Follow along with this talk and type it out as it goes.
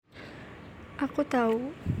Aku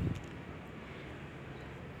tahu,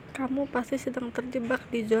 kamu pasti sedang terjebak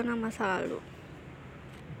di zona masa lalu.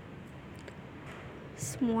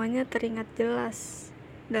 Semuanya teringat jelas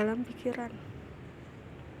dalam pikiran.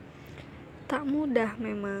 Tak mudah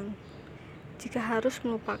memang jika harus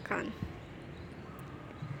melupakan.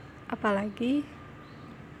 Apalagi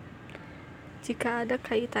jika ada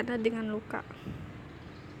kaitannya dengan luka.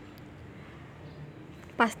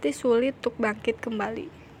 Pasti sulit untuk bangkit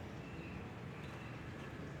kembali.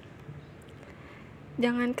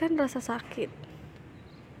 Jangankan rasa sakit,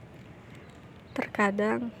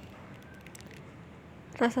 terkadang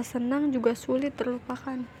rasa senang juga sulit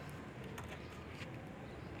terlupakan.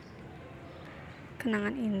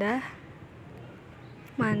 Kenangan indah,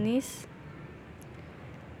 manis,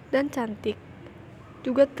 dan cantik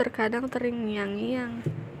juga terkadang terngiang-ngiang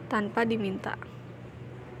tanpa diminta.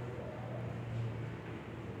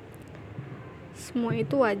 Semua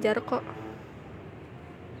itu wajar kok.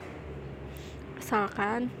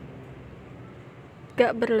 Asalkan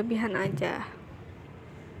gak berlebihan aja.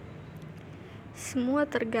 Semua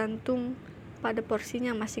tergantung pada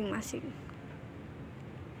porsinya masing-masing.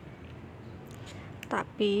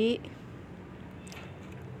 Tapi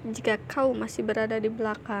jika kau masih berada di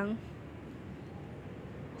belakang,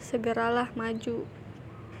 segeralah maju.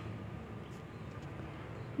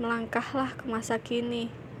 Melangkahlah ke masa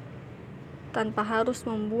kini tanpa harus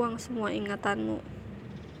membuang semua ingatanmu.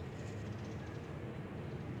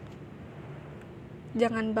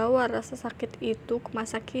 Jangan bawa rasa sakit itu ke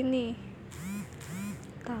masa kini,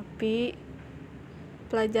 tapi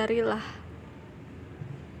pelajarilah.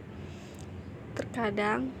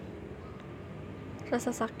 Terkadang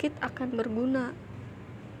rasa sakit akan berguna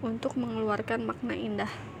untuk mengeluarkan makna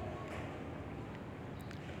indah.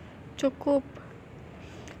 Cukup,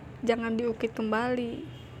 jangan diukit kembali.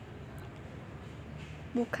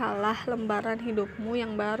 Bukalah lembaran hidupmu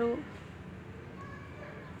yang baru.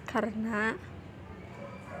 Karena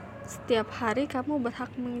setiap hari kamu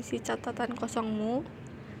berhak mengisi catatan kosongmu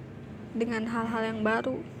dengan hal-hal yang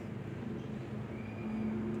baru.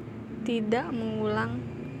 Tidak mengulang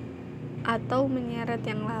atau menyeret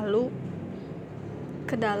yang lalu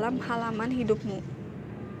ke dalam halaman hidupmu.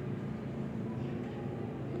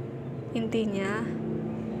 Intinya,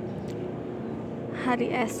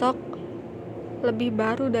 hari esok lebih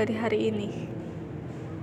baru dari hari ini.